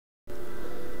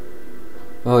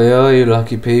Oh yeah, you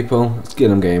lucky people. It's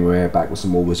Gilliam Gamer here, back with some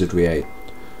more Wizardry 8.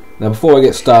 Now before I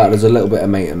get started, there's a little bit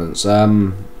of maintenance.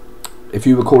 If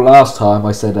you recall last time,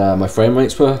 I said my frame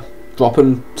rates were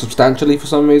dropping substantially for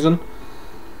some reason.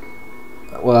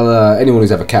 Well, anyone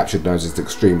who's ever captured knows it's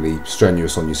extremely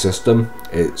strenuous on your system.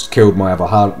 It's killed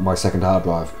my second hard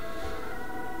drive,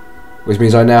 which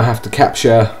means I now have to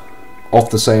capture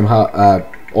off the same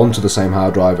onto the same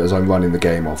hard drive as I'm running the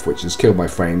game off, which has killed my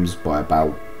frames by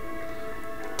about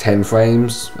 10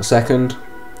 frames a second.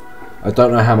 I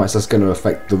don't know how much that's going to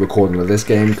affect the recording of this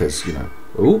game because, you know...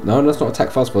 Oh, no, let's not attack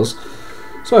Fuzzfuzz.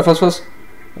 Sorry, Fuzzfuzz.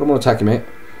 I don't want to attack you, mate.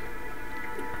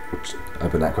 Oops,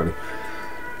 open that quickly.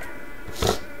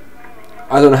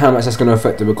 I don't know how much that's going to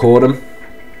affect the recording,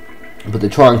 but to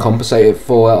try and compensate it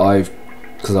for it,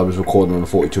 because I was recording on a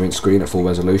 42-inch screen at full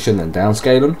resolution and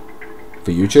downscaling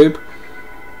for YouTube,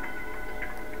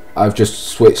 I've just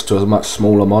switched to a much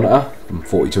smaller monitor from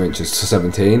 42 inches to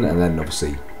 17 and then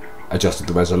obviously adjusted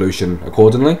the resolution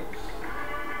accordingly.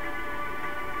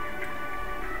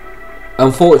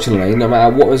 Unfortunately, no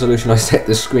matter what resolution I set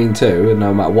this screen to and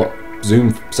no matter what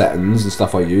zoom settings and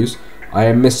stuff I use, I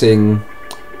am missing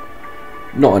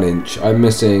not an inch, I'm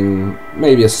missing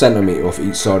maybe a centimetre off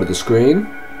each side of the screen.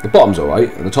 The bottom's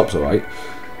alright and the top's alright,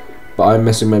 but I'm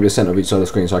missing maybe a centre of each side of the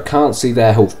screen, so I can't see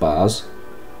their health bars.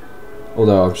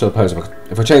 Although I suppose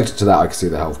if I change it to that, I can see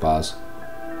the health bars.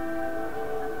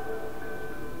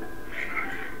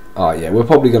 Oh yeah, we're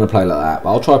probably going to play like that, but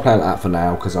I'll try playing like that for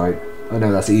now because I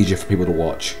know that's easier for people to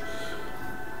watch.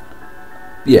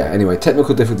 Yeah, anyway,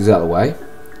 technical difficulties out of the way.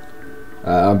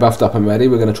 I'm buffed up and ready.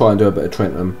 We're going to try and do a bit of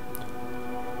Trenton.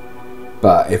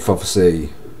 But if obviously,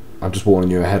 I'm just warning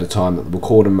you ahead of time that the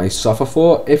recording may suffer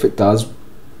for it. If it does,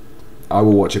 I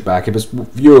will watch it back. If it's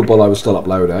viewable, I will still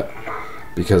upload it.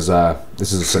 Because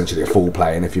this is essentially a full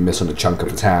play, and if you miss on a chunk of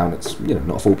the town, it's, you know,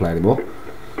 not a full play anymore.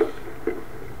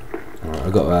 Alright,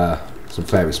 I've got some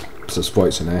fairy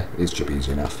sprites in here. These should be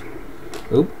easy enough.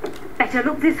 Oh. Better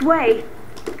look this way.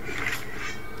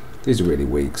 These are really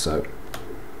weak, so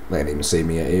they didn't even see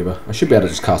me yet either. I should be able to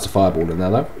just cast a fireball in there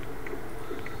though.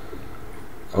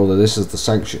 Although this is the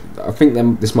sanction. I think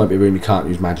this might be a room you can't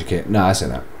use magic in. No, I say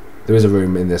that. There is a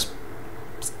room in this.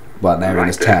 Well, now in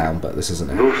this town, but this isn't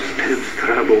it.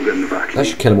 That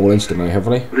should kill them all instantly,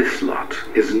 hopefully. This lot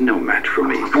is no match for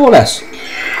me. More or less.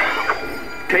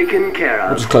 Taken care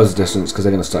of. I'll just close the distance because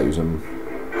they're going to start using.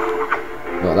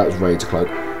 Well, that was ready to cloak.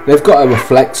 They've got a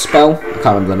reflect spell. I can't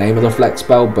remember the name of the reflect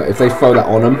spell, but if they throw that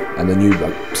on them and then you,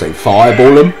 like, say,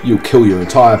 fireball them, you'll kill your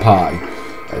entire party.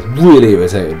 It's really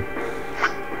irritating.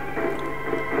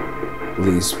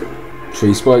 These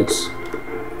tree sprites.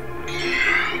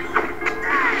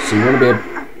 So you want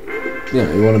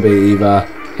to be either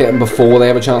hit them before they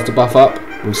have a chance to buff up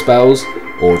with spells,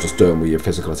 or just do them with your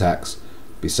physical attacks.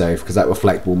 Be safe, because that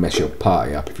reflect will mess your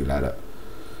party up if you let it.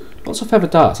 Lots of feather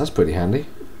darts, that's pretty handy.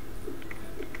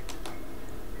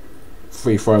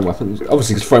 Free throwing weapons.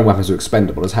 Obviously, because throwing weapons are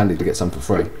expendable, it's handy to get some for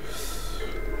free.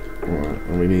 Alright,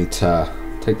 and we need to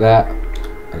take that,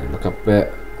 and then look up a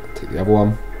bit, take the other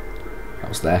one. That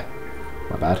was there.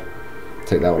 My bad.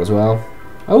 Take that one as well.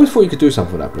 I always thought you could do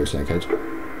something with that blue snakehead.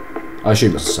 I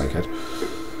assume it's a snakehead.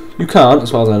 You can't, as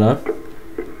far as I know.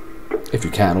 If you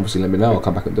can, obviously let me know. I'll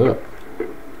come back and do it.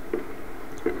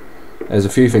 There's a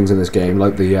few things in this game,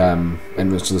 like the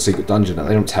entrance to the secret dungeon, that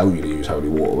they don't tell you to use holy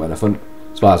water or anything.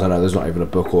 As far as I know, there's not even a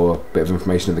book or a bit of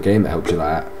information in the game that helps you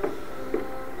like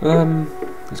that.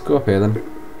 Let's go up here then.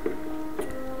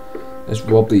 Let's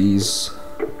rob these.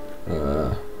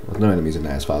 There's no enemies in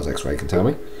there as far as X-Ray can tell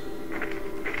me.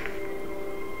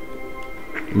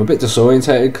 I'm a bit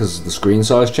disorientated because the screen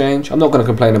size change. I'm not going to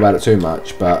complain about it too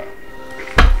much, but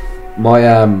my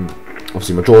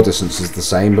obviously my draw distance is the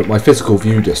same, but my physical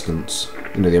view distance,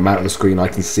 you know, the amount of the screen I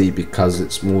can see because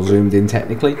it's more zoomed in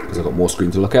technically, because I've got more screen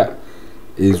to look at,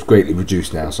 is greatly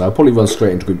reduced now. So I'll probably run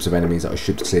straight into groups of enemies that I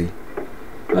should see.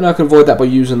 And I can avoid that by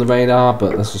using the radar,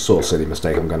 but that's a sort of silly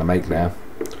mistake I'm going to make now.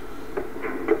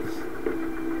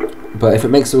 But if it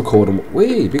makes the recording,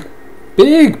 wee, big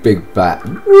bat.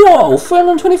 Whoa,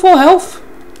 324 health.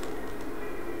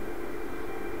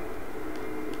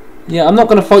 Yeah, I'm not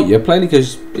going to fight you, plainly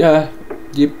because, yeah,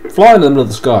 you're flying in the middle of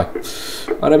the sky.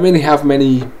 I don't really have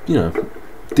many, you know,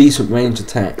 decent range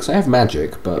attacks. I have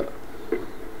magic, but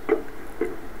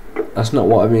that's not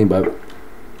what I mean by...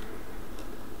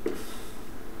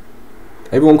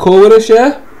 Everyone cool with us,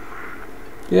 yeah?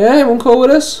 Yeah, everyone cool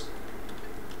with us?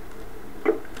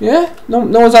 Yeah? No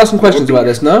one's asking questions about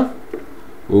this, no?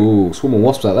 Ooh, swarming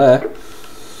wasps out there.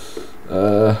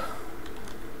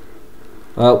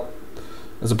 Well,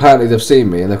 as apparently they've seen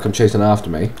me and they've come chasing after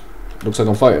me. Looks like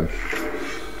I'm fighting.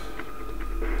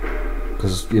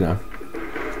 because, you know,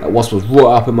 that wasp was right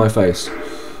up in my face.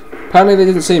 Apparently they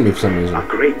didn't see me for some reason. A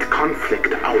great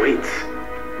conflict awaits.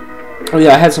 Oh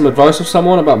yeah, I had some advice of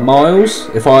someone about Miles.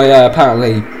 If I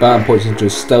apparently burn points into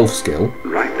his stealth skill,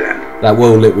 Right then. that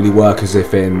will literally work as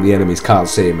if the enemies can't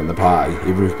see him in the party.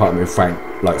 Even if part of him in front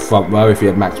row, if he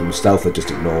had maximum stealth, they'd just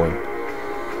ignore him.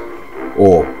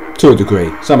 Or, to a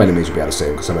degree, some enemies will be able to see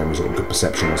him because some enemies have got good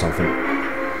perception or something.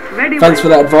 Thanks for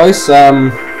that advice.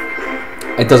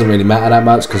 It doesn't really matter that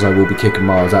much because I will be kicking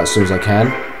Miles out as soon as I can.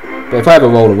 But if I ever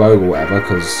roll a rogue or whatever,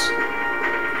 because,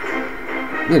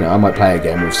 you know, I might play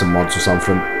again with some mods or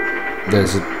something.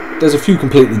 There's a few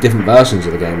completely different versions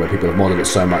of the game where people have modded it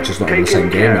so much it's not even the same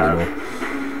game anymore.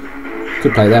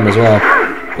 Could play them as well,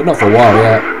 but not for a while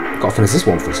yet. Got to finish this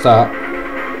one for a start.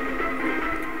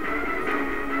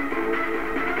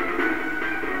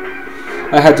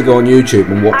 I had to go on YouTube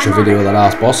and watch a video of the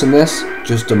last boss in this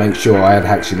just to make sure I had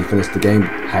actually finished the game.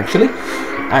 Actually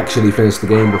finished the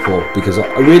game before, because I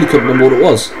really couldn't remember what it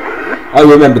was. I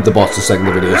remembered the boss the second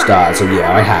the video started, so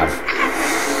yeah, I have.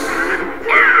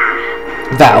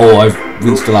 That or I've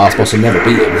reached the last boss and never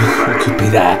beat him. It could be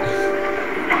that.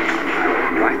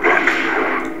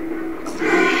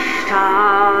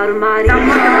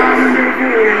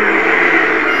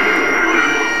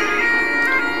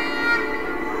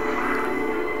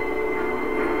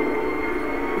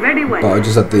 Ready when? But I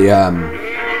just had the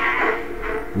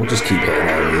we'll just keep hitting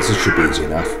enemies. This should be easy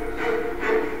enough.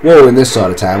 Well, in this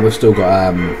side of town, we've still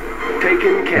got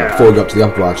Taken care before we got to the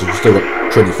upper branches, we've still got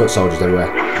Trinity foot soldiers everywhere.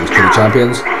 These Trinity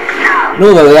champions. And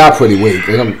although they are pretty weak,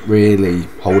 they don't really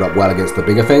hold up well against the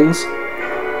bigger things.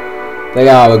 They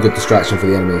are a good distraction for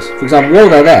the enemies. For example, while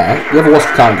they're there, the other wasp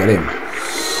can't get in.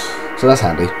 So that's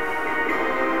handy.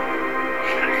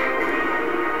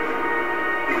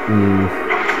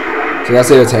 So that's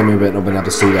irritating me a bit, not being able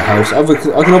to see their health. I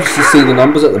can obviously see the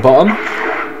numbers at the bottom.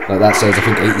 Like that says, I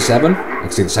think, 87. I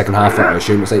can see the second half, I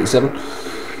assume it's 87.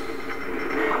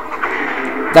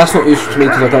 That's not useful to me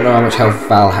because I don't know how much health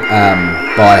Val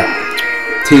by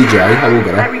TJ, I will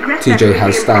get her. TJ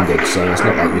has standard, so it's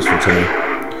not that useful to me.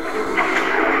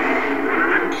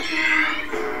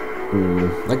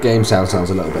 That game sounds a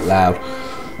little bit loud.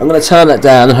 I'm going to turn that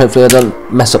down and hopefully I don't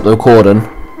mess up the recording.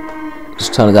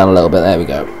 Just turn it down a little bit, there we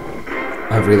go.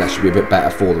 Hopefully that should be a bit better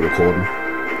for the recording.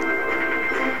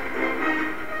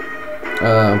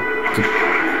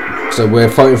 So we're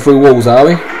fighting through walls, are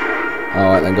we?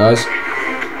 Alright then, guys.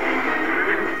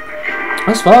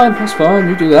 That's fine,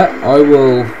 you do that.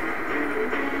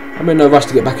 I'm in no rush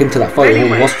to get back into that fight with all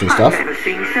the wasps and stuff.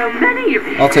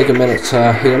 I'll take a minute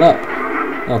to heal up.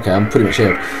 Okay, I'm pretty much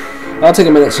healed. I'll take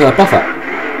a minute to buff up.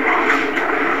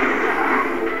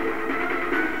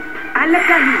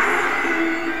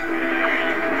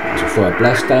 So throw a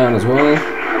bless down as well.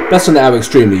 Bless and are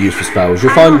extremely useful spells.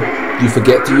 You'll find you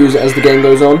forget to use it as the game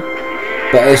goes on,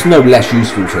 but it's no less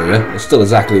useful to you. It's still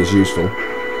exactly as useful.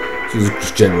 It's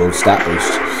just general stat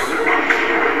boost.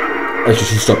 It's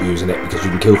just you stop using it because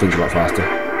you can kill things a lot faster.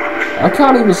 I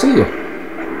can't even see you.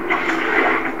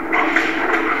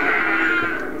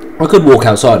 I could walk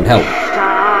outside and help.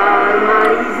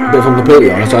 But if I'm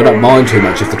completely honest, I don't mind too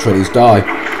much if the Trillies die.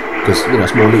 Because, you know,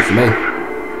 it's more loot for me.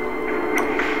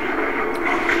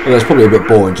 Although it's probably a bit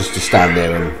boring just to stand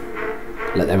there and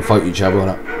let them fight each other,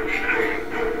 innit?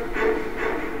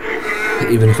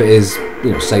 Even if it is,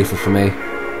 you know, safer for me.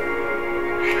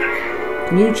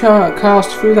 Can you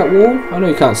cast through that wall? I know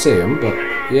you can't see them, but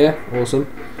yeah, awesome.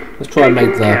 Let's try and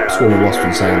make the swarm of wasps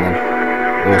insane then.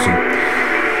 Awesome.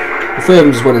 The three of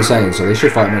them just went insane, so they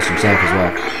should fight amongst themselves as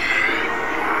well.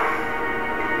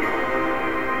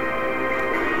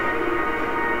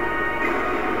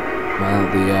 Well,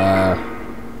 the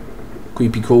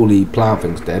creepy crawly plant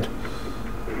thing's dead.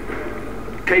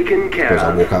 Taken care Suppose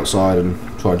I'll walk outside and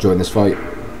try and join this fight.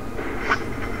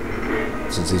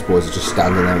 Since these boys are just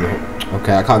standing there.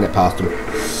 Okay, I can't get past them.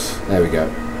 There we go.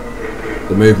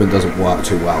 The movement doesn't work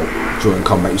too well during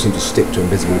combat. You seem to stick to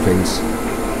invisible things.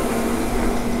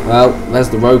 Well, there's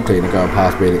the road cleaner going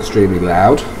past being extremely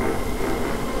loud.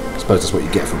 I suppose that's what you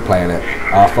get from playing at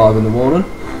R5 in the morning.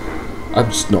 I'm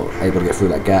just not able to get through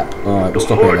that gap. Alright, we'll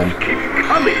stop here then.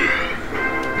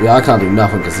 Yeah, I can't do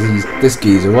nothing because this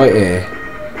geezer right here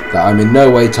that I'm in no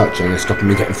way touching is stopping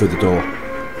me getting through the door.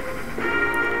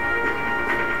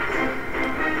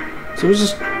 So we're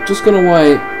just gonna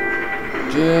wait.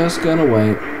 Just gonna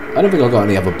wait. I don't think I've got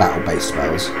any other battle-based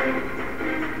spells.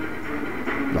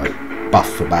 Like, buff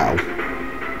for battle.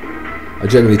 I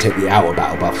generally take the outer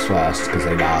battle buffs first, because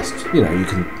they last. You know, you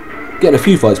can get in a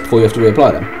few fights before you have to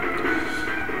reapply them.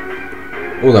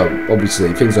 Although,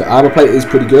 obviously, things like armor plate is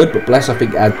pretty good, but Bless, I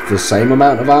think, adds the same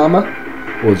amount of armor.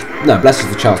 Well, no, bless is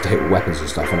the chance to hit with weapons and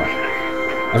stuff, isn't it?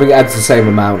 I think it adds the same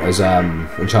amount as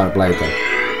Enchanted Blade, though.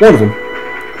 One of them.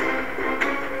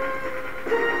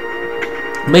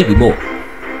 Maybe more.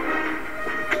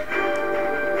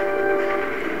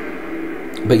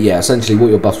 But yeah, essentially what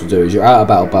your buffs will do is your out of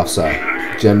battle buffs are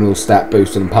general stat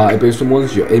boosting and party boosting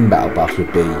ones. Your in battle buffs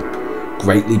would be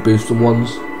greatly boosting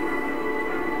ones.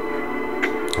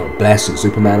 Like Bless and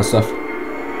Superman and stuff.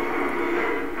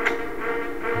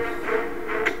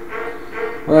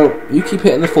 Well, you keep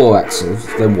hitting the 4 axes,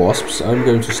 then wasps. I'm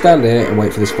going to stand here and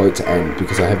wait for this fight to end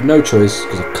because I have no choice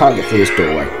because I can't get through this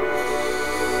doorway.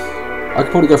 I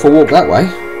could probably go for a walk that way.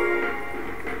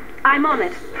 I'm on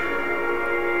it.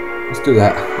 Let's do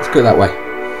that. Let's go that way.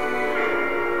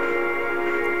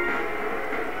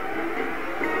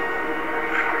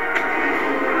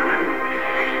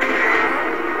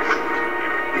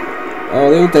 Oh,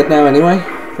 they're all dead now anyway.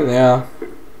 I think they are.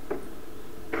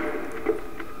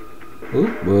 Ooh,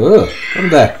 whoa, I'm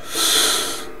there.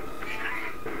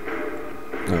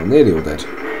 No, nearly all dead.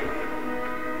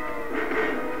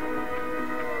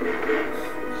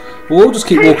 We'll just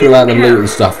keep walking around and looting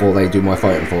stuff while they do my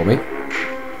fighting for me.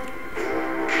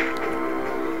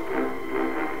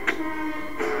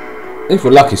 If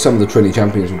we're lucky, some of the Trinity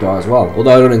champions will die as well.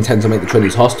 Although I don't intend to make the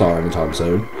Trinities hostile anytime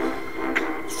soon.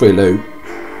 It's free loot.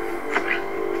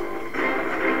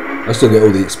 I still get all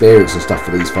the experience and stuff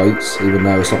for these fights, even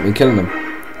though it's not me killing them,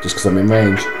 just because I'm in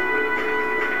range.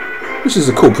 Which is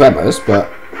a cool premise, but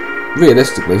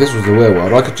realistically, if this was the real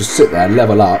world, I could just sit there and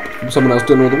level up and someone else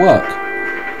doing all the work.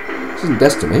 This isn't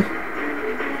Destiny.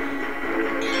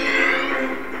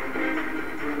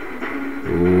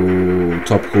 Ooh,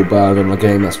 topical burn on the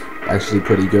game, that's actually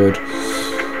pretty good.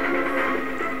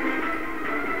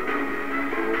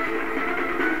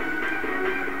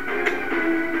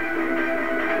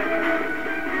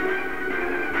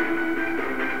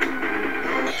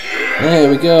 There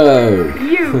we go.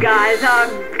 You guys are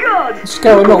good. Does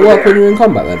scout not work when you're in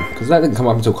combat then? Because that didn't come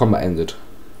up until combat ended.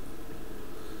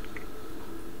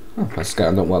 Oh, that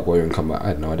scout don't work while you're in combat. I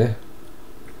had no idea.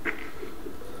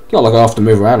 It's not like I have to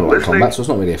move around a lot in combat, so it's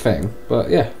not really a thing. But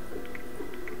yeah.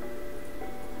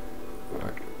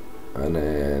 Right. And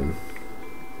then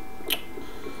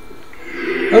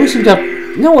I always seem to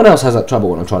have. No one else has that trouble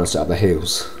when I'm trying to set up the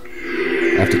heals.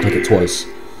 I have to click it twice.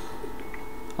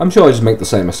 I'm sure I just make the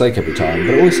same mistake every time,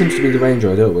 but it always seems to be the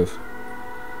ranger I deal with.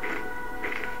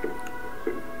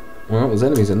 Well, there's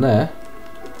enemies in there.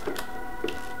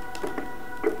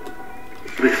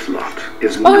 This lot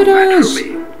is no match for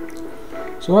me.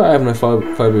 So I have no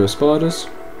phobia of spiders.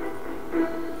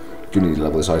 Do need to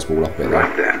level this ice ball up a bit though.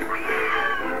 Right then.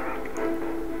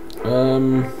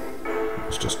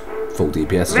 It's just full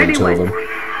DPS on 2 of them.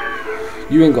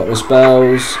 You ain't got no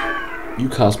spells. You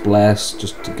cast Bless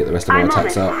just to get the rest of our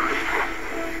attacks up.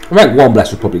 I rank 1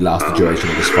 Bless would probably last the duration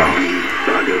of this fight.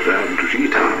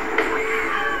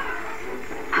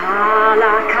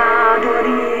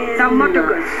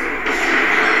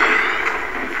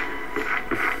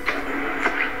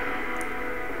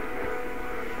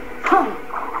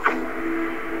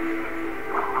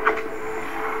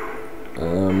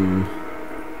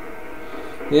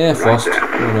 Yeah, Frost.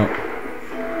 Why not?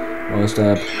 One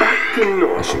stab.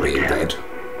 I should be dead.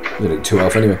 They're doing 2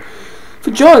 health anyway.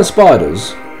 For giant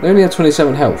spiders, they only have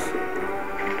 27 health.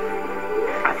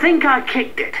 I think I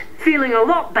kicked it. Feeling a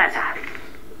lot better.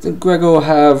 Did Gregor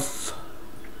have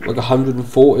like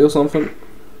 140 or something?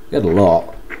 He had a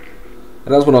lot.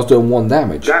 And that's when I was doing 1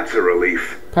 damage. That's a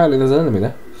relief. Apparently there's an enemy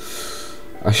there.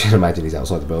 I should imagine he's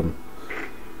outside the building.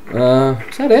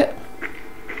 Is that it?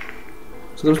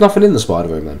 So there was nothing in the spider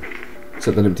room then?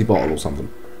 Except an empty bottle or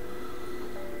something.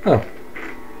 Oh.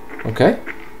 Okay.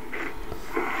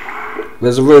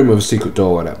 There's a room with a secret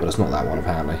door in it, but it's not that one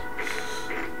apparently.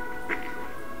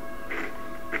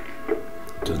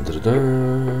 Dun, dun,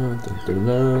 dun, dun, dun,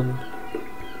 dun.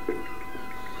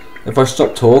 If I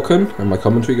stop talking and my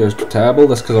commentary goes terrible,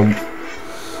 that's because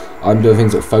I'm doing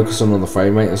things that focus on the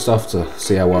frame rate and stuff to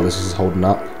see how well this is holding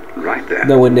up. Right there.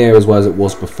 Nowhere near as well as it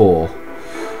was before.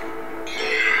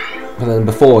 But then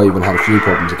before I even had a few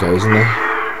problems occasionally.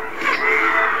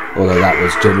 Although that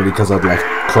was generally because I'd left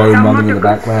Chrome running in the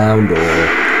background, or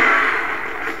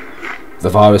the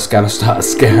virus scanner started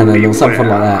scanning, or something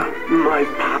like that.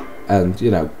 And, you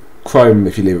know, Chrome,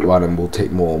 if you leave it running, will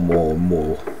take more and more and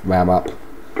more RAM up.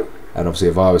 And obviously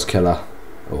a virus killer,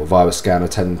 or a virus scanner,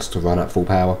 tends to run at full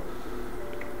power.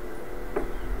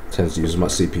 Tends to use as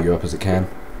much CPU up as it can.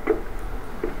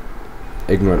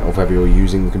 Ignorant of whether you're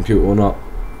using the computer or not.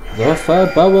 The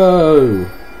third bow!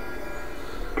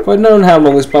 If I'd known how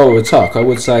long this bow would take, I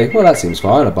would say, well, that seems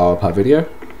fine, a bow per video.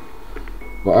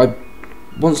 But I,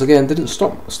 once again, didn't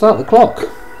start the clock.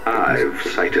 I've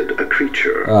sighted a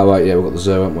creature. Oh right, yeah, we've got the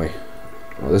zoo, haven't we?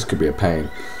 Well, this could be a pain.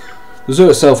 The zoo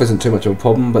itself isn't too much of a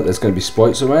problem, but there's going to be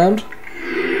sprites around.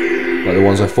 Like the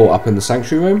ones I fought up in the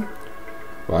sanctuary room,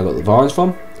 where I got the vines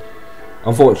from.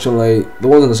 Unfortunately, the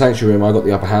ones in the sanctuary room I got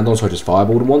the upper hand on, so I just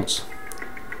fireballed them once.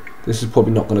 This is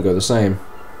probably not going to go the same.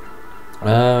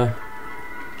 Well,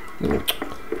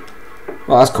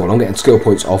 that's cool. I'm getting skill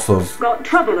points off of Got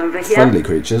trouble over here. friendly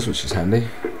creatures, which is handy.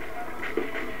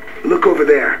 Look over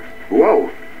there. Whoa,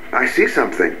 I see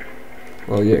something.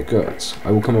 Well, yeah, good.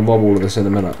 I will come and rob all of this in a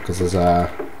minute, because there's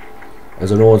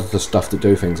an order to stuff to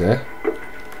do things here.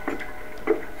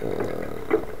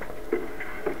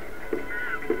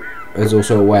 There's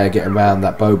also a way of getting around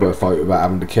that Bobo fight without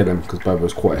having to kill him, because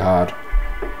Bobo's quite hard.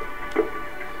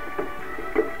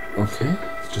 Okay,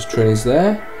 just Trini's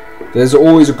there. There's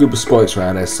always a group of sprites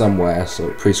around here somewhere, so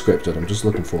pre-scripted. I'm just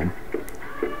looking for them.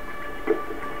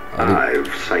 I've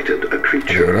sighted a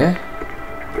creature. Yeah.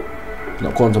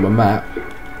 Not according to my map.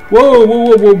 Whoa,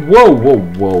 whoa, whoa, whoa, whoa,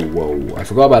 whoa, whoa, whoa. I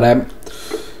forgot about them.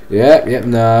 Yep, yep,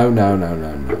 no.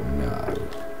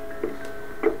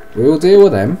 We'll deal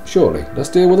with them, surely. Let's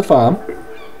deal with the farm.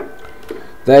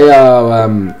 They are,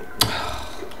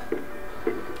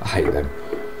 I hate them.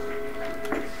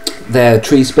 They're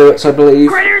tree spirits, I believe.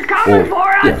 Critters coming for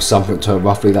us. Yeah, something to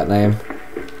roughly that name.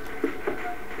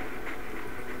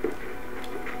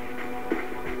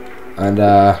 And,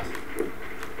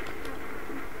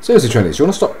 seriously, Trini, do you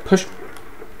want to stop push?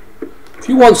 If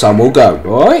you want some, we'll go,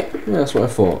 alright? Yeah, that's what I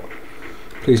thought.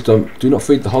 Please do not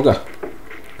feed the hogger.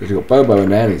 Because you've got Bobo in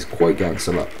there and he's quite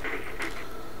gangster up.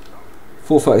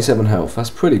 437 health, that's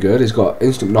pretty good. He's got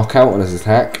instant knockout on his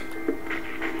attack.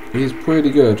 He's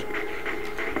pretty good.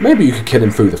 Maybe you could kill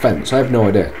him through the fence, I have no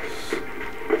idea.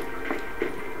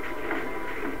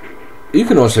 You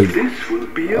can also... This will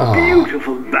be a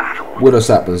beautiful battle. Widow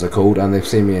Sappers are called, and they've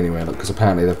seen me anyway, because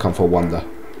apparently they've come for a wonder.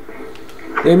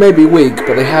 They may be weak,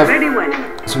 but they have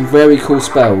some very cool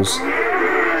spells.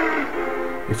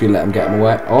 If you let them get them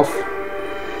away off.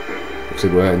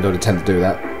 Obviously, we don't intend to do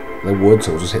that. They would,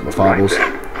 so we'll just hit my fireballs.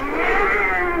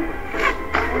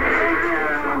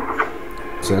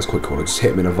 So that's quite cool. I just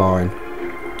hit them in a vine.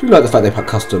 I do like the fact they put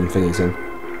custom thingies in.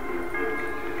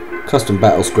 Custom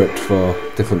battle script for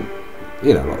different,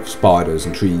 you know, like spiders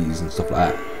and trees and stuff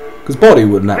like that. Because body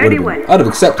wouldn't that would have been. I'd have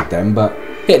accepted them, but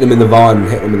hitting them in the vine and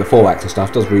hitting them in the thorax and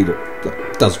stuff does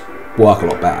work a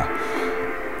lot better.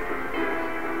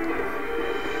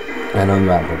 And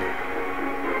unraveled.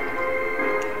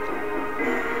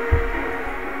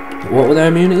 What were their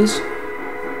immunities?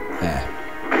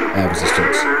 Air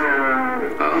resistance.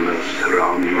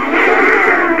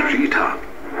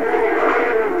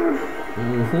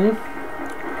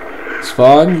 It's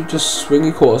fine, you just swing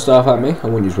your quarterstaff at me. I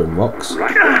won't use wind rocks.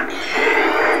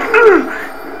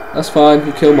 That's fine,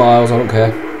 you kill Miles, I don't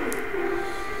care.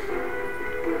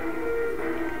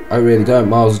 I really don't.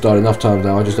 Miles has died enough times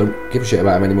now, I just don't give a shit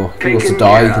about him anymore. If he wants to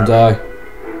die, he can die.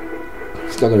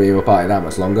 He's not going to be in my party that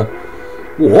much longer.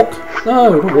 Walk?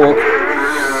 No, don't walk.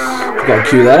 I've got to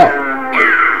queue that up.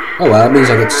 Oh well, that means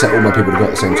I get to set all my people to go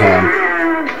at the same time.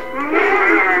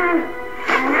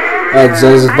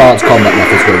 There's advanced combat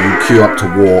methods where you queue up to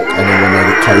walk, and then when they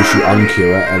get close you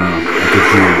unqueue it, and it gives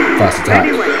you fast attack.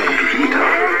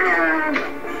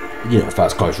 You know,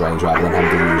 fast close range rather than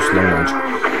having to use long range.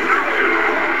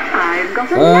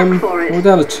 We're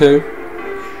down to 2.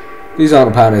 These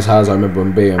aren't apparently as hard as I remember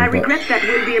them being, but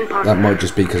that might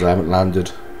just be because I haven't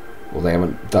landed, or they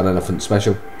haven't done anything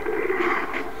special.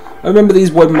 I remember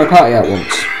these wiping my party out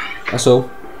once, that's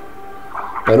all.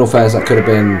 But in all fairness, that could have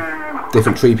been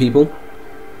different tree people.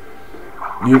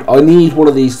 I need one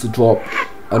of these to drop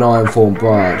an Iron Form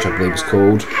branch, I believe it's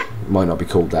called. It might not be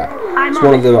called that. It's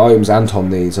one of the items Anton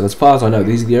needs, and as far as I know,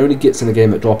 these are the only gits in the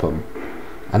game that drop them.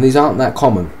 And these aren't that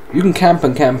common. You can camp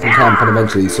and camp and camp, and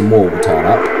eventually some more will turn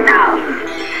up.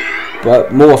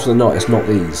 But more often than not, it's not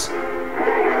these.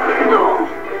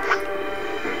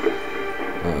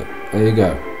 Right, there you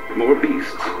go. More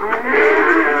beasts.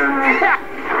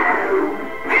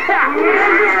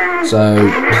 So,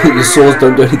 your swords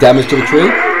don't do any damage to the tree?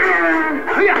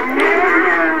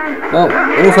 Well,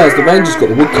 in all fairness, the ranger's got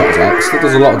the woodcutter's axe. That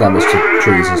does a lot of damage to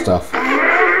trees and stuff.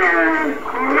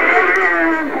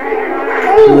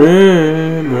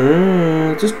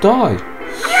 Just die.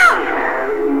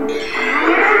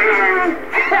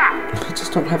 I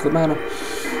just don't have the mana.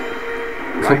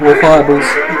 For more fireballs.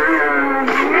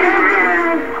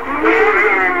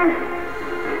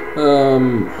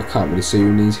 I can't really see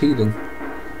who needs healing.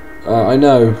 I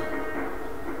know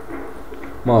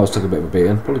Miles took a bit of a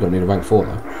beating. Probably don't need a rank 4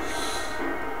 though.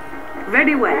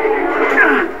 Very well.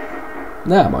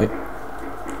 Nah, mate.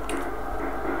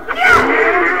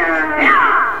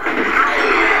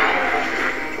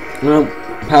 Well,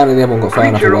 apparently the other one got far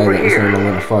enough away that he's no longer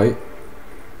in a fight.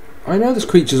 I know there's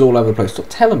creatures all over the place. Stop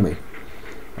telling me.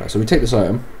 Right, so we take this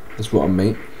item. This rotten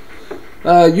meat.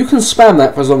 You can spam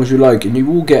that for as long as you like, and you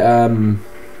will get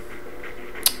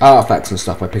artifacts and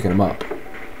stuff by picking them up.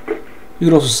 You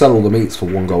can also sell all the meats for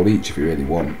 1 gold each if you really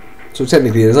want. So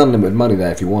technically there's unlimited money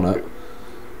there if you want it.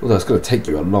 Although it's going to take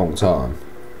you a long time.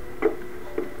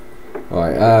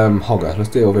 Alright, Hogger, let's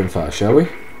deal with him first, shall we?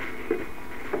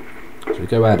 So we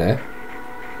go out here.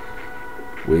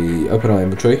 We open our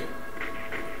inventory.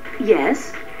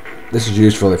 Yes. This is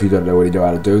useful if you don't really know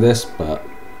how to do this, but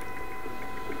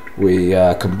we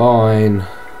combine,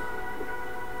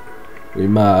 we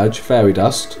merge fairy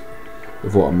dust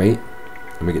with rotten meat,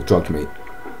 and we get drugged meat.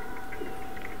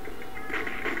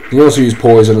 You can also use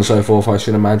poison and so forth, I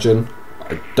should imagine.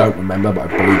 I don't remember, but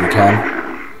I believe you can.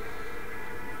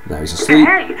 Now he's asleep.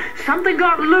 Hey, something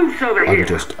got loose over I here. can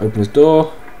just open his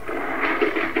door.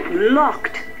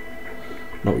 Locked.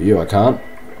 Not with you, I can't.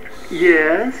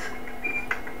 Yes.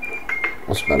 I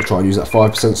was about to try and use that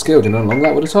 5% skill. Do you know how long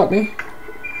that would have took me?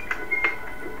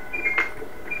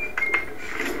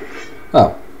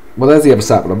 Oh, well, there's the other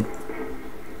sapling.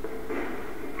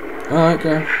 Alright,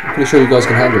 go. I'm pretty sure you guys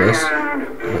can handle this.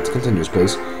 Let's continue,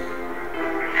 please.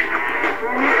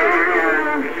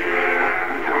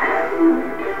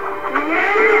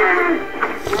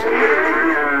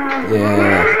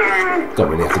 Yeah, don't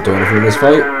really have to do anything in this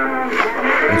fight.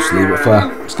 I'll just leave it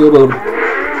for skill building.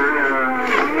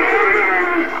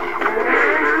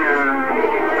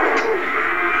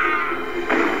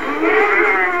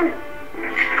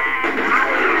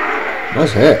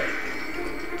 Nice hit.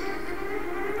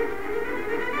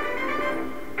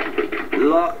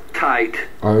 Locked tight.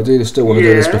 I do still want to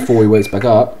do this before he wakes back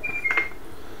up.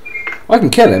 I can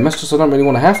kill him, that's just I don't really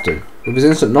want to have to. With his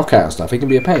instant knockout and stuff, he can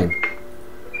be a pain.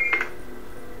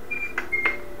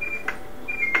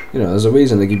 You know, there's a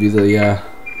reason they give you the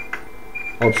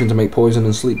option to make poison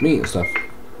and sleep meat and stuff.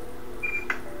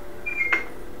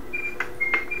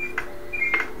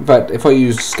 In fact, if I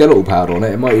use skeletal powder on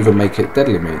it, it might even make it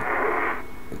deadly meat.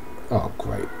 Oh,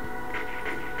 great.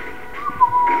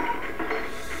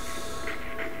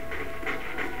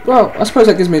 Well, I suppose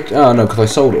that gives me... Oh, no, because I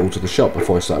sold it all to the shop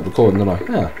before I started recording, didn't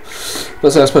I? Yeah.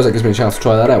 But I suppose that gives me a chance to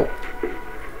try that out.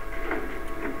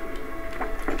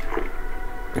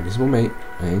 Give me some more meat.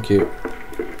 Thank you.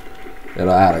 Yeah,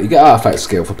 like that. You get artifact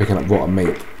skill for picking up rotten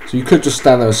meat. So you could just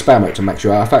stand there and spam it to max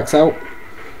your artifacts out.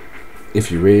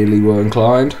 If you really were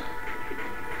inclined.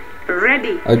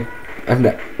 Ready.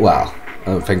 Well, I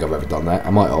don't think I've ever done that.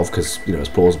 I might have, because, you know, it's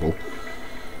plausible.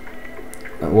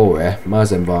 Whoa, we're here. Merge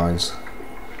them vines.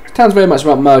 This town's very much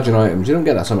about merging items. You don't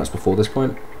get that so much before this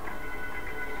point.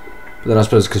 But then I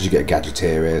suppose because you get a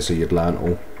gadgeteer here, so you'd learn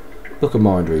all. Look at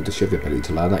Wizardry. Does she have the ability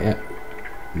to learn that yet?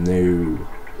 No.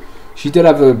 She did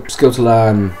have a skill to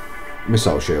learn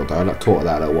missile shield, though. I taught her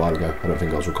that a little while ago. I don't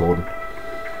think I was recording.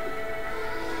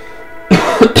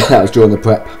 That was during the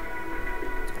prep.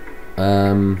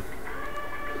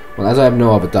 Well, as I have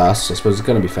no other dust, I suppose it's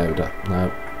going to be fairy dust.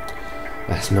 No.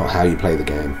 That's not how you play the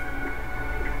game.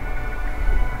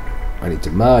 I need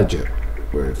to merge it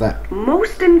with that.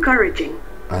 Most encouraging.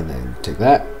 And then take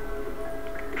that.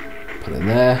 Put it in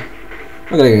there.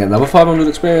 I'm going to get another 500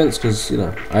 experience because, you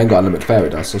know, I ain't got unlimited fairy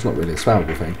dust, so it's not really a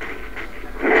spammable thing.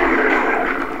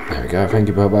 There we go. Thank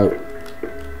you, Bobo.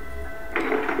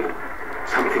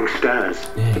 Something stirs.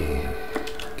 Yeah.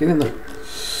 Get in the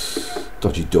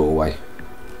dodgy doorway.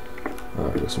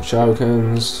 Alright, got some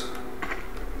shurikens.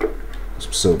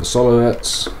 Some silver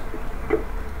solidets.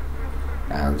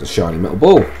 And a shiny metal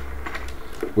ball.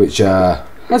 Which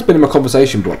has been in my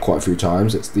conversation block quite a few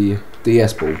times. It's the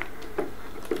DS ball.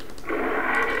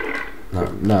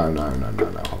 No.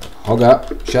 Hog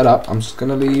up. Shut up. I'm just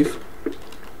gonna leave.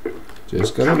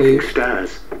 Just gonna leave.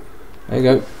 Stairs. There you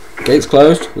go. Gates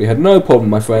closed. We had no problem,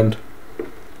 my friend.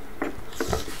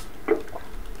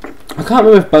 I can't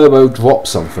remember if Bobo drops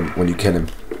something when you kill him.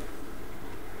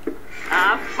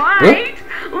 A fight?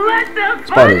 Let the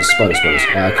Spiders.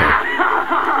 Okay.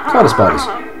 Spiders.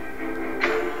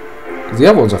 Because the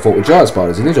other ones I thought were giant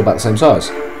spiders, and these are about the same size.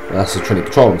 Well, that's the Trinity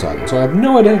Patrol I'm targeting, so I have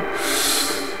no idea.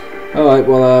 Alright,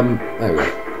 well, there we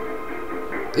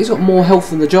go. He's got more health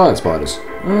than the giant spiders.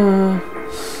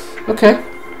 Okay.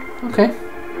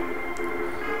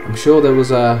 I'm sure there was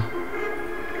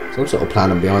some sort of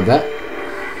planning behind that.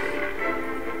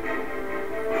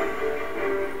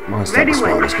 Mine stab the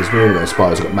spiders, because we all know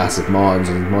spiders have got massive minds,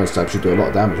 and mine stab should do a lot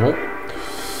of damage, right?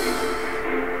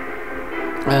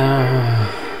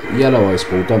 Yellow ice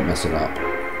ball, don't mess it up.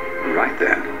 Right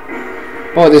then.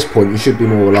 By this point, you should be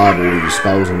more reliable with your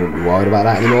spells and wouldn't be worried about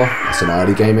that anymore. That's an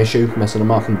early game issue, messing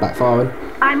them up and backfiring.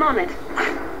 I'm on it.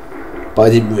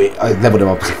 But I leveled him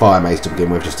up as a fire mace to begin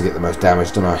with, just to get the most damage,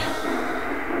 didn't I?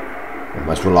 The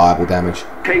most reliable damage.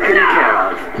 Taken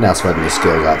care of. Now spreading the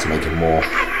skills out to make him more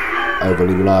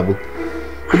overly reliable.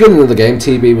 Beginning of the game,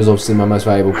 TB was obviously my most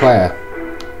valuable player,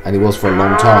 and he was for a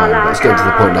long time. But it's getting to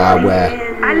the point now where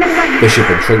Bishop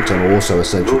and Trinkton are also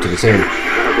essential to the team.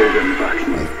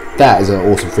 That is an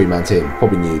awesome 3-man team.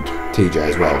 Probably need TJ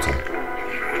as well to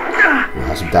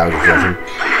have some damage reduction.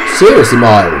 Seriously,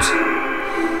 Miles?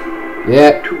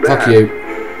 Yeah, fuck you.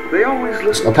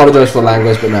 Apologise for the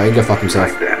language, but no, he can go fuck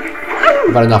himself.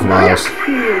 I've had enough of Miles.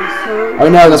 Oh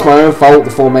no, that's my own fault.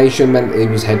 The formation meant he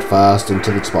was head first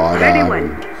into the spider.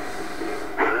 And,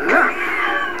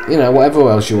 you know, whatever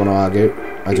else you want to argue,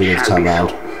 I do need to turn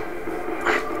around.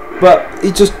 But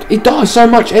he dies so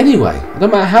much anyway. No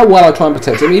matter how well I try and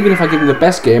protect him, even if I give him the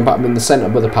best game, but I'm in the centre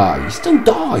of the party, he still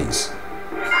dies.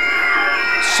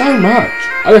 So much.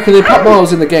 I reckon they put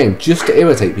Miles in the game just to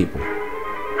irritate people.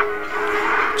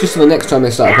 Just so the next time they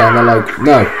start playing, they're like,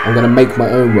 no, I'm going to make my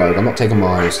own rogue. I'm not taking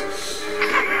Miles.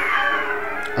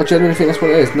 I genuinely think that's what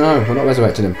it is. No, we're not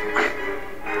resurrecting him.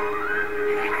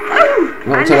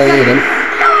 Not until I need him.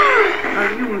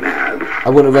 Are you mad? I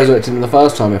wouldn't have resurrected him the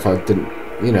first time if I didn't,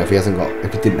 you know, if he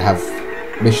didn't have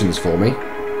missions for me.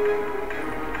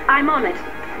 I'm on it.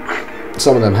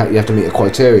 Some of them you have to meet a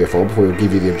criteria for before he'll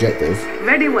give you the objective.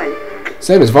 Very well.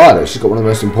 Same as Violet, she's got one of the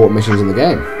most important missions in the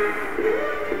game.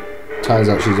 Turns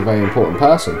out she's a very important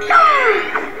person.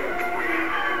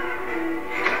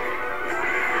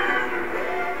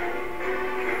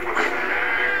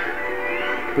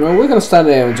 Well, we're going to stand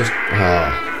there and just...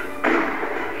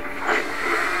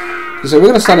 So we're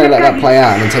going to stand there and let that play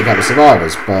out and then take out the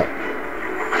survivors, but...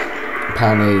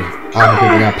 Apparently, other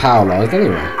people now paralysed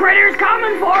anyway. Critter's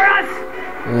coming for us!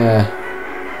 Yeah.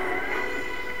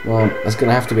 Well, that's going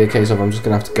to have to be a case of I'm just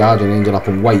going to have to Guardian Angel up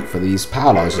and wait for these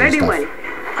paralysers and stuff.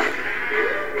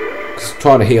 Because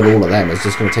trying to heal all of them is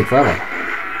just going to take forever.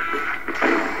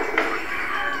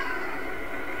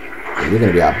 And you're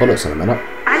going to be out of bullets in a minute.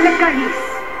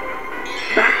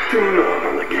 Back to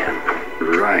normal again.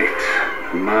 Right.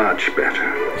 Much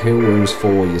better. Heal wounds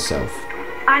for yourself.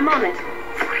 I'm on it.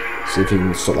 See if you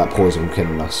can stop that poison from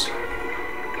killing us.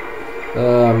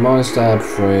 Mind stab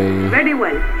free. Very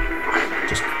well.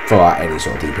 Just throw out any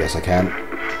sort of DPS I can.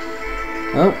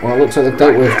 Oh, well, it looks like they've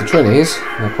dealt with the Trinis.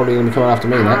 They're probably going to be coming after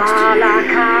me next.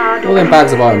 All them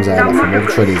bags of items there, nothing. All the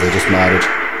Trinis they just murdered.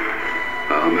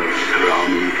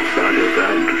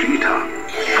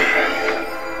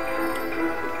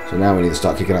 So now we need to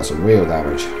start kicking out some real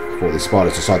damage before these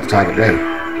spiders decide to target me.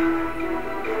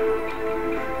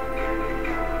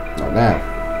 Not now.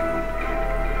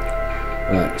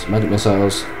 Right, some magic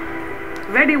missiles.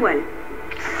 Very well.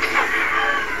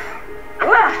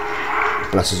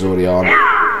 Bless is already on.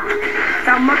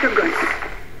 Some motor goods.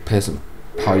 Piercing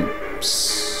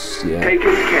pipes. Yeah.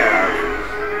 Taken care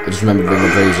of. I just remembered ring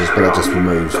of breezes, but it just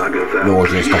removes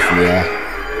nausea and stuff from the air.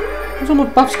 Where's all my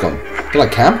buffs gone? Did I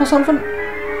camp or something?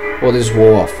 Or they just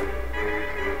wore off?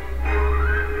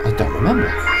 I don't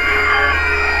remember.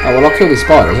 Oh well, I'll kill these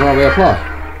spiders and I'll reapply.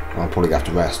 I'll probably have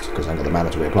to rest because I ain't got the mana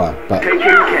to reapply. But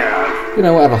you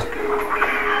know, whatever.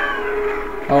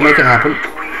 I'll make it happen.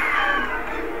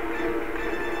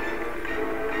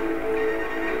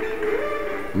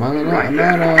 Mana.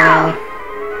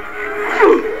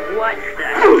 What's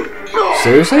that?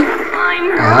 Seriously?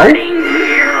 I'm hurting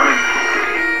here.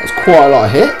 That's quite a lot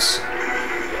of hits.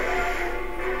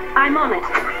 I'm on it.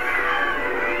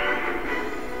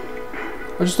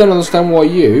 I just don't understand why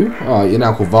you... Oh, you're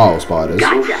now called Vile Spiders.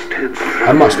 Gotcha.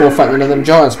 Are much more threatening than them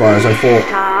giant spiders I fought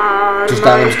just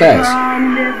down them stairs.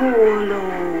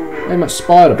 Very much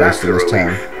spider based in this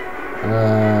town.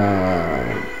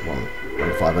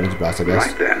 Well, 5 energy blast, I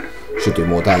guess. Should do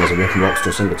more damage than ripping rocks to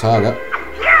a single target.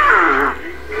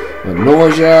 We're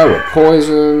nausea, we're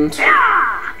poisoned.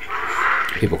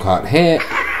 People can't hit.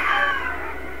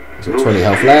 There's 20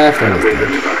 health left, and he's dead.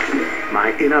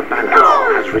 My inner balance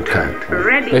has returned.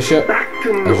 Okay. Bishop, as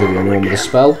you're the only one with a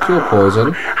spell, cure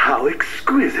poison. How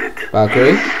exquisite.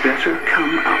 Valkyrie. Better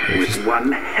come up with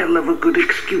one hell of a good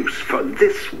excuse for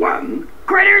this one.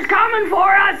 Critter's coming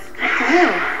for us!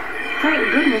 Well,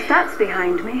 thank goodness that's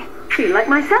behind me. Feel like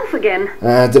myself again.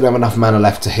 Didn't have enough mana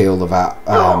left to heal the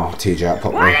TJ out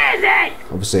properly. What is it?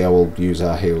 Obviously I will use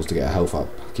our heals to get her health up,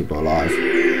 keep her alive.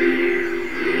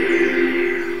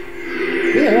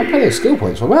 Yeah, I got plenty of skill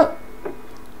points from that.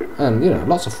 And, you know,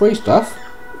 lots of free stuff.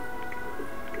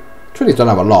 Trinity don't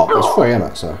have a lot, but it's free, isn't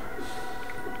it? So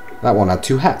that one had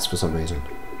 2 hats for some reason.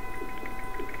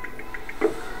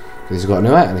 He's got a new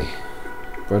hat, hasn't he?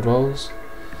 Bread rolls.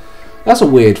 That's a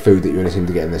weird food that you only seem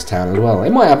to get in this town as well.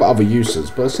 It might have other uses,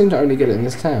 but I seem to only get it in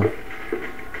this town.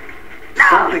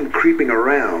 Something creeping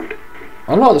around.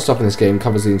 A lot of the stuff in this game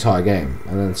covers the entire game,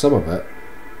 and then some of it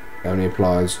only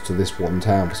applies to this one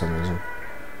town for some reason.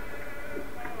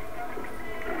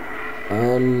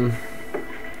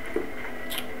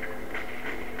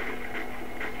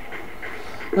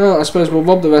 Well, I suppose we'll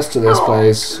rob the rest of this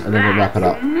place and then we'll wrap it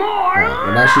up. Right,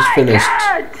 and now she's finished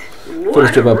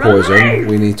with her poison,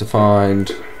 we need to find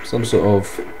some sort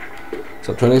of... What's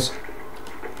up, 20s?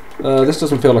 This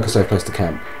doesn't feel like a safe place to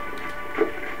camp.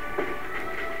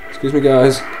 Excuse me,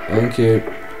 guys. Thank you.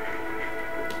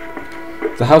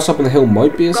 The house up on the hill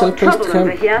might be a safe place to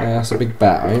camp. Yeah, that's a big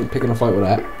bat. I ain't picking a fight with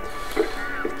that.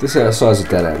 This size is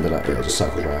dead end, and yeah, just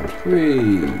circle around.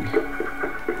 Whee!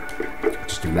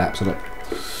 Just do laps on it.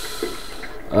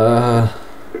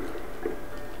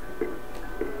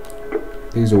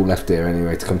 These all left here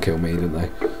anyway to come kill me, didn't they?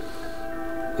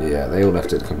 Yeah, they all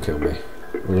left here to come kill me.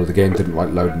 Although the game didn't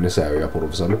like loading this area up all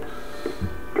of a sudden.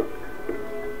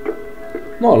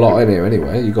 Not a lot in here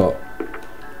anyway. You got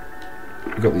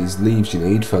these leaves you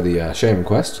need for the Shaman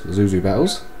quest, the Zuzu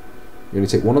battles. You only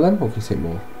take one of them, or can you take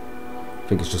more? I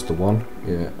think it's just the one.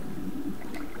 Yeah.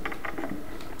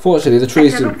 Fortunately, the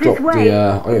trees didn't drop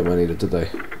the item I needed, did they?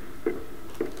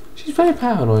 She's very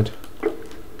paranoid.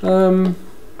 Well,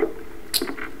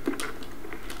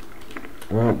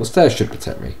 the stairs should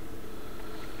protect me.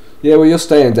 Yeah, well, you're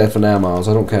staying dead for now, Miles.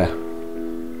 I don't care.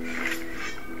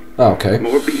 Oh, okay.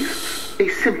 More beef. A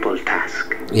simple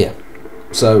task. Yeah.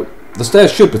 So, the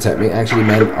stairs should protect me. Actually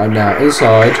meant I'm now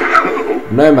inside,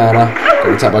 no mana,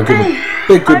 getting attacked by a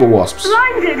big group of wasps.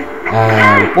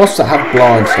 And wasps that have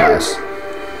blind status.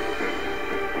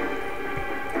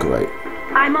 Great.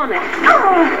 I'm on it.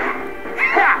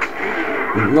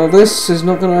 No, this is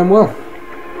not going to end well.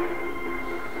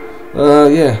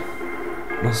 Yeah.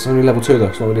 That's only level 2 though,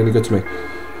 it's not really any good to me.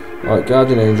 Alright,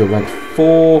 Guardian Angel, rank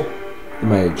 4,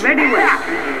 Mage.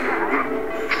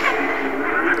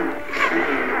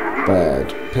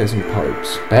 Bad. Piercing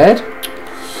Pipes. Bad?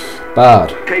 Bad.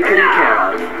 Taken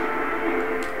care of.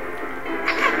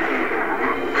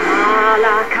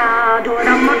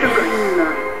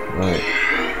 Right.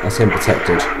 That's him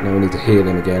protected. Now we need to heal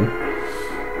him again.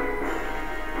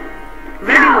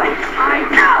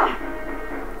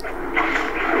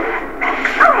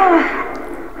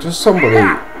 Just somebody.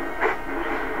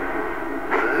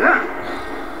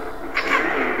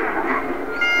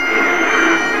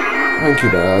 Thank you,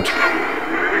 Dad.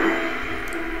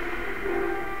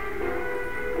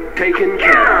 Taken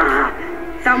care of.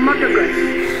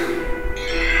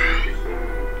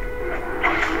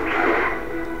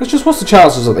 It's just, what's the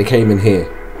chances that they came in here? I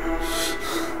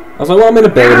was like, well, I'm in a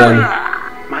building.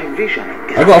 My vision.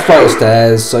 I've got a flight of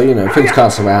stairs, so you know, things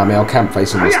can't surround me. I'll camp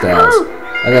facing the stairs.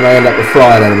 And then I end up with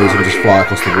flying enemies who just fly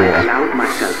across the water.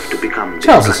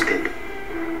 Chances.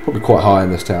 Probably quite high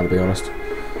in this town, to be honest.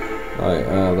 Right,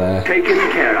 there. Taken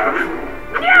care of.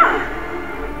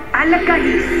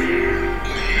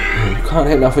 You can't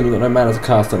hit nothing, you've got no mana to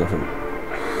cast anything.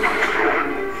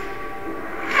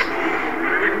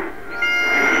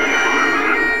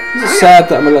 Is it sad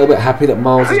that I'm a little bit happy that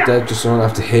Miles is dead just so I don't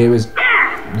have to hear his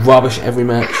rubbish every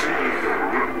match?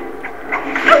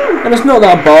 And it's not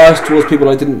that I'm biased towards people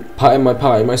I didn't put in my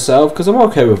party myself, because I'm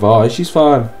okay with Vi, she's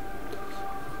fine.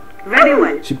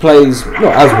 She plays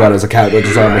not as well as a character I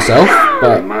designed myself,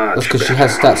 but that's because she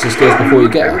has stats and skills before you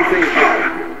get her.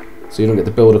 So you don't get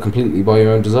to build her completely by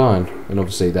your own design, and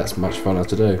obviously that's much funner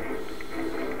to do.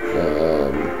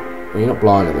 Well, you're not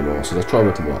blind anymore, so let's try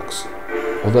weapon blocks.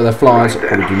 Although they're flying, so it'll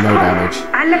probably do no damage.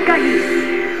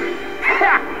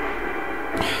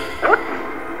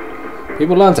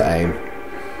 People learn to aim.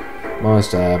 My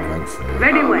stab, rank 3.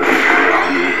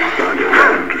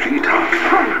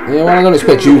 Yeah, well, I don't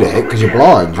expect you to hit because you're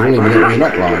blind. You won't even hit when you're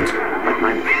not blind.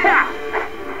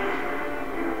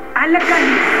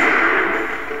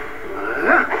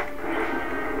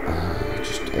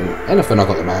 Just anything I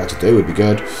got the mana to do would be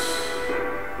good.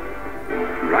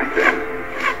 Right then.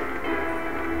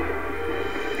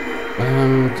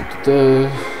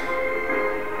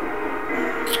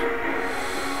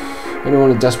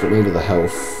 Anyone in desperate need of the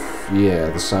health? Yeah,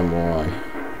 the samurai.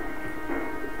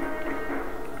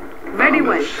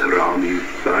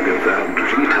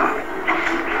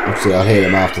 Obviously, I'll heal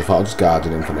him after the fight. I'll just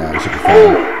guarding him for now. He should be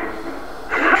fine.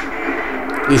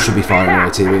 You should be fine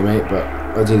anyway, TV mate. But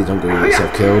ideally, don't go get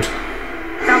yourself killed.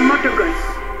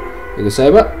 You can say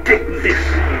that?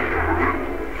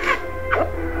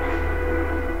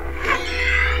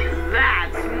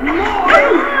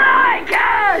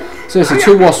 Seriously,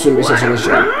 2 wasps wouldn't be such an issue.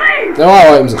 There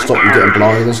are items that stop you getting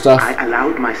blinded and stuff. I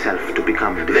allowed myself to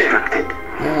become distracted.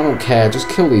 Yeah, I don't care, just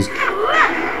kill these.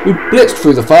 We blitzed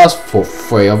through the first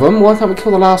 3 of them, why can't we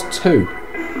kill the last 2?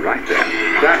 Right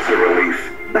then, that's a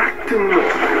relief. Back to normal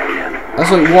again.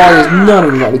 That's like, why is none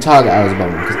of them got any target arrows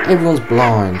above them? Because everyone's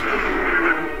blind.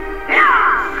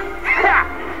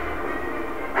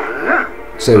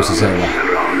 Seriously saying that.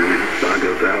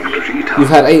 You've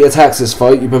had 8 attacks this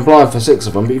fight, you've been blind for 6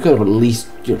 of them, but you could have at least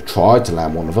tried to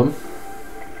land one of them.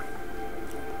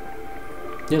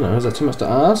 You know, is that too much to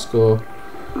ask, or...?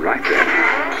 Right then.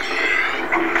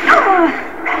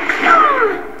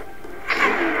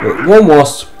 Look, 1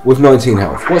 wasp with 19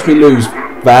 health. Watch me lose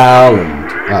Val and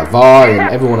Vi and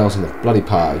everyone else in the bloody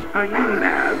party. Are you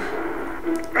mad?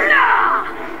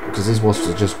 Because these wasps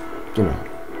are just, you know,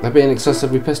 they're being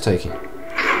excessively piss-taking.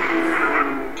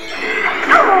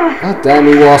 God damn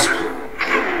you, wasp.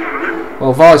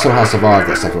 Well, Vi somehow survived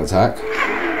that second attack.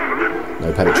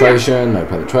 No penetration,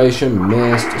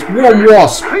 missed. It's 1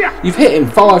 wasp! You've hit him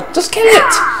 5, just kill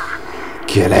it!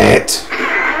 Kill it!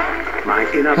 My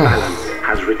inner balance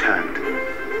has returned.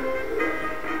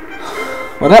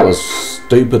 Well, that was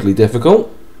stupidly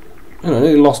difficult. You know, I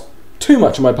nearly lost too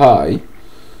much of my party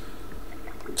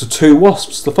to 2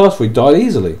 wasps. The first 3 died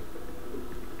easily.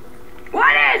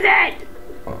 What is it?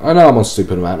 I know I'm on a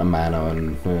stupid amount of mana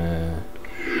and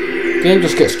the game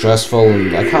just gets stressful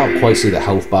and I can't quite see the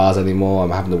health bars anymore.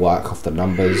 I'm having to work off the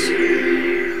numbers.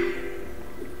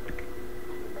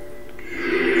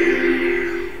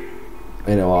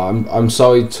 You know, I'm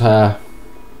sorry to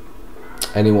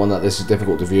anyone that this is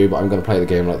difficult to view, but I'm going to play the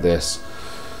game like this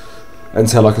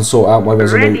until I can sort out my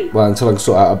resolution. Well, until I can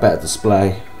sort out a better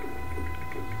display.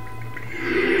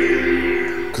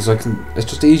 Because it's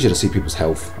just easier to see people's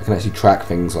health. I can actually track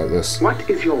things like this. What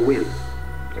is your will?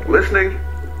 Listening.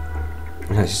 I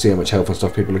can actually see how much health and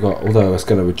stuff people have got. Although it's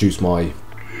going to reduce my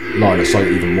line of sight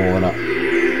even more than that.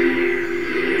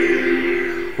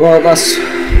 Well, that's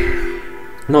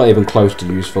not even close to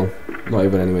useful. Not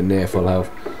even anywhere near full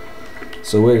health.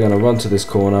 So we're going to run to this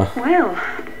corner. Well,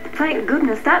 thank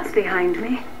goodness that's behind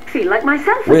me. Feel like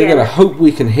myself We're again. going to hope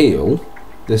we can heal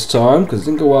this time, because it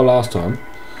didn't go well last time.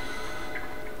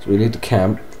 So we need to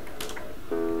camp.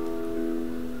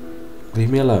 Leave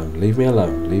me alone, leave me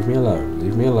alone, leave me alone,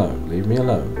 leave me alone, leave me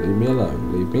alone, leave me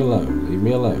alone, leave me alone, leave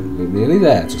me alone. We're nearly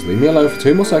there, just leave me alone for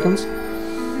 2 more seconds.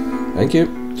 Thank you.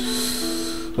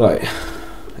 Right,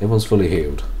 everyone's fully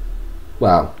healed.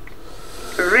 Wow.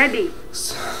 Ready.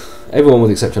 Everyone with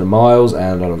the exception of Miles,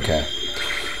 and I don't care.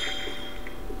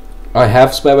 I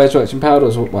have spare resurrection powder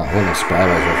as well. Well, I don't have spare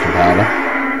resurrection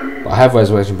powder, but I have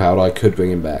resurrection powder. I could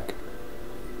bring him back.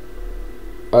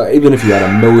 Even if you had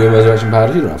 1,000,000 resurrection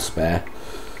powders, you don't have spare.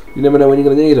 You never know when you're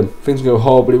going to need them. Things can go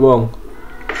horribly wrong,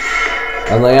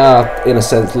 and they are, in a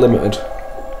sense, limited.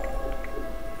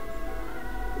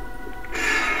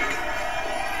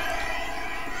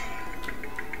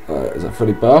 Is that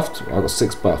fully buffed? I got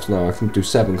 6 buffs. No, I can do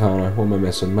 7, can't I? What am I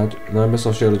missing? No,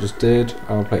 missile shield I just did.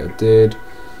 Armor plate I did.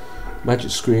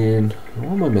 Magic screen.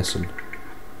 What am I missing?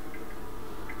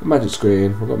 Magic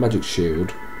screen. I've got magic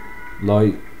shield.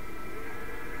 Light.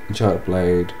 Enchanted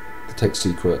blade. Detect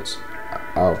secrets.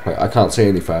 Armor plate. I can't see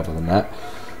any further than that.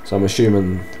 So I'm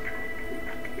assuming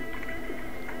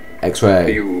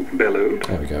X-ray. You bellowed.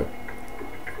 There we go.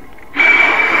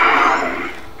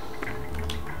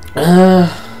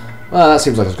 Well, that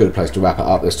seems like as good a place to wrap it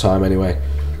up this time anyway.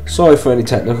 Sorry for any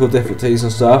technical difficulties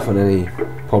and stuff and any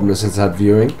problems it's had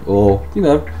viewing, or, you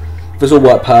know, if it's all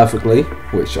worked perfectly,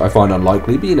 which I find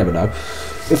unlikely, but you never know.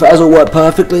 If it has all worked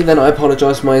perfectly, then I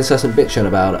apologise for my incessant bitching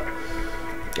about it.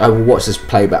 I will watch this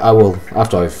playback. I will,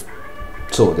 after I've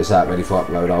sorted this out ready for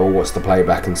upload, I will watch the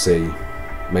playback and see,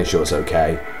 make sure it's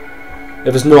okay.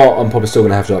 If it's not, I'm probably still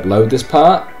going to have to upload this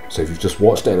part. So if you've just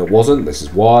watched it and it wasn't, this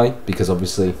is why. Because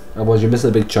obviously, otherwise you're missing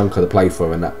a big chunk of the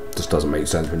playthrough and that just doesn't make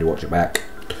sense when you watch it back.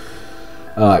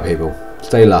 Alright people,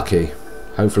 stay lucky.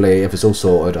 Hopefully, if it's all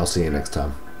sorted, I'll see you next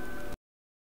time.